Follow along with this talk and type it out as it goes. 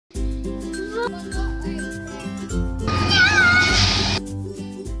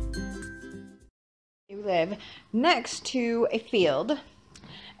You live next to a field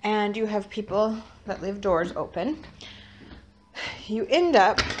and you have people that leave doors open. You end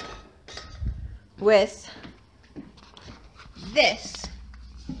up with this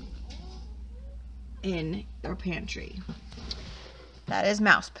in your pantry. That is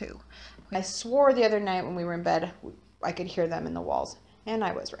mouse poo. I swore the other night when we were in bed I could hear them in the walls, and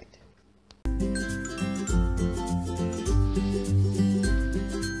I was right.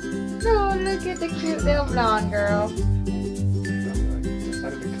 Oh, look at the cute little blonde girl.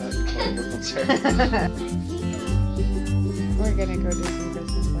 We're gonna go do some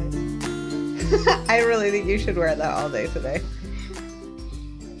Christmas lights. I really think you should wear that all day today.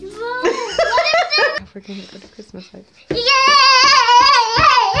 We're gonna go to Christmas lights. Yay!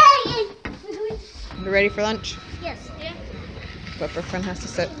 You ready for lunch? Yes. Yeah. But Brooklyn has to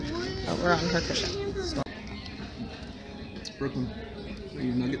sit over on her cushion. Brooklyn, are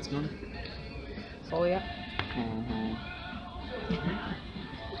your nuggets gone? Full yet?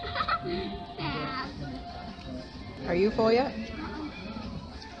 Are you full yet?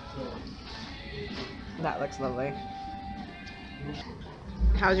 That looks lovely.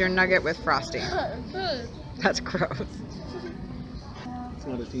 How's your nugget with frosting? That's gross. It's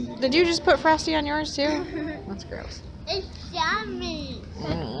not a teasy. Did you just put frosty on yours too? That's gross. It's yummy.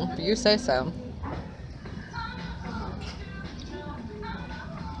 You say so.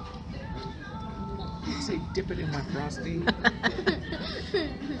 You say dip it in my frosty.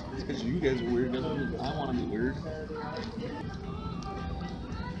 It's because you guys are weird. Doesn't mean I want to be weird.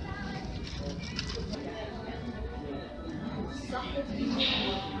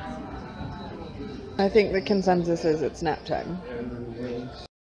 I think the consensus is it's nap time.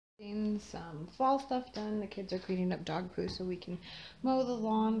 Some fall stuff done. The kids are cleaning up dog poo so we can mow the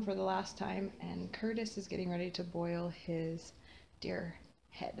lawn for the last time, and Curtis is getting ready to boil his deer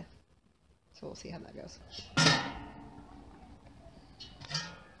head. So we'll see how that goes.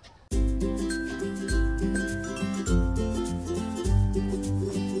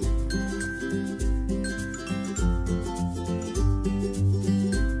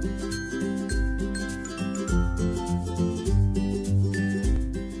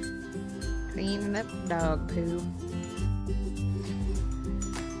 Cleaning up dog poo.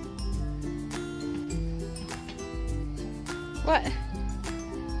 What?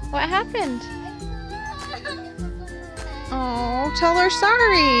 What happened? Oh, tell her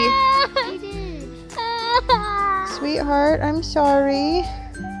sorry. I did. Sweetheart, I'm sorry.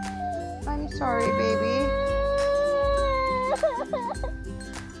 I'm sorry, baby.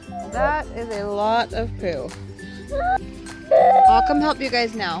 That is a lot of poo. I'll come help you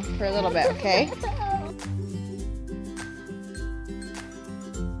guys now for a little bit, okay?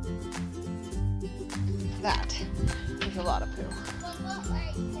 That is a lot of poo.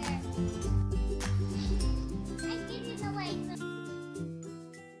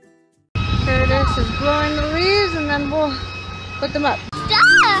 Curtis is blowing the leaves and then we'll put them up.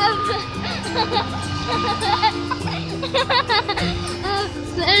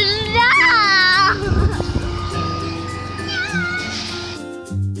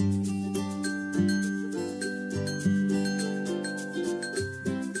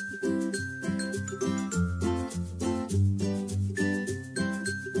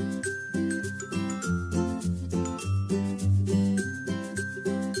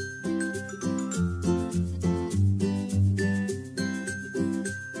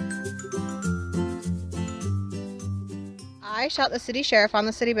 I shot the city sheriff on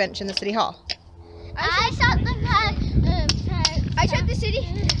the city bench in the city hall. I shot the city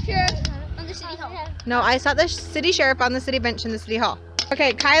sheriff on the city hall. No, I shot the city sheriff on the city bench in the city hall.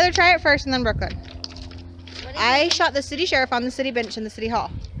 Okay, Kyler, try it first and then Brooklyn. I shot the city sheriff on the city bench in the city hall.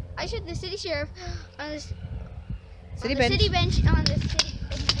 I shot the city sheriff on the City bench. city bench on the city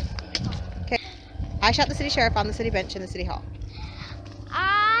hall. Okay. I shot the city sheriff on the city bench in the city hall.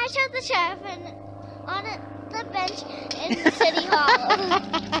 I shot the sheriff on the bench in the city hall.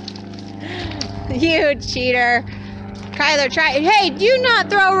 You cheater. Kyler, try it. Hey, do not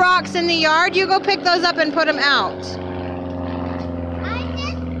throw rocks in the yard. You go pick those up and put them out. I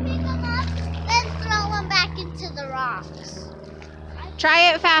just pick them up and throw them back into the rocks.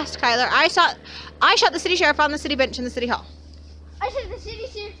 Try it fast, Kyler. I shot the city sheriff on the city bench in the city hall. I shot the city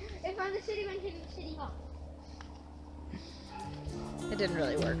sheriff on the city bench in the city hall. It didn't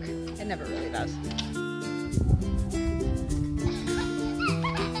really work. It never really does.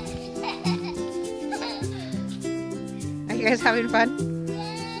 Are you guys having fun?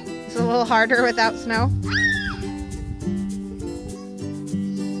 It's a little harder without snow.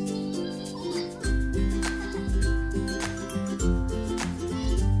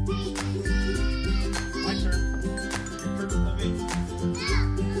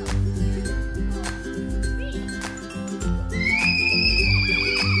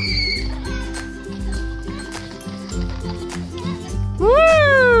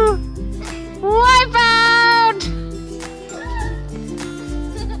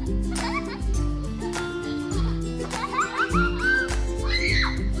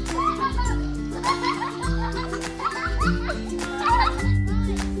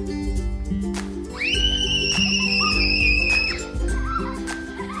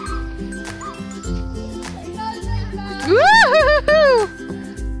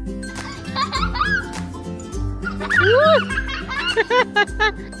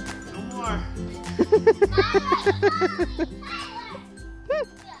 No more.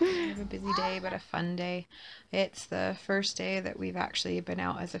 We have a busy day, but a fun day. It's the first day that we've actually been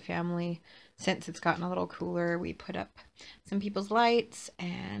out as a family since it's gotten a little cooler. We put up some people's lights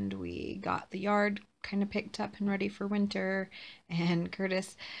and we got the yard kind of picked up and ready for winter. And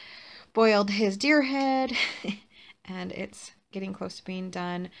Curtis boiled his deer head and it's getting close to being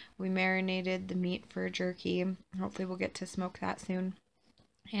done. We marinated the meat for jerky. Hopefully we'll get to smoke that soon.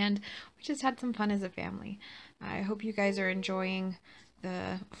 And we just had some fun as a family. I hope you guys are enjoying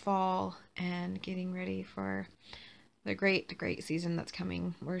the fall and getting ready for the great season that's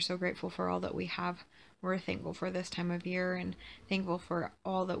coming. We're so grateful for all that we have. We're thankful for this time of year and thankful for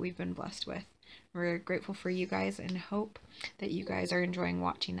all that we've been blessed with. We're grateful for you guys and hope that you guys are enjoying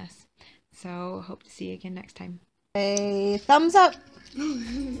watching us. So hope to see you again next time. A thumbs up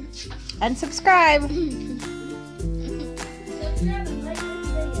and subscribe. Subscribe and like this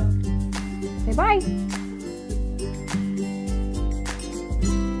video. Say bye.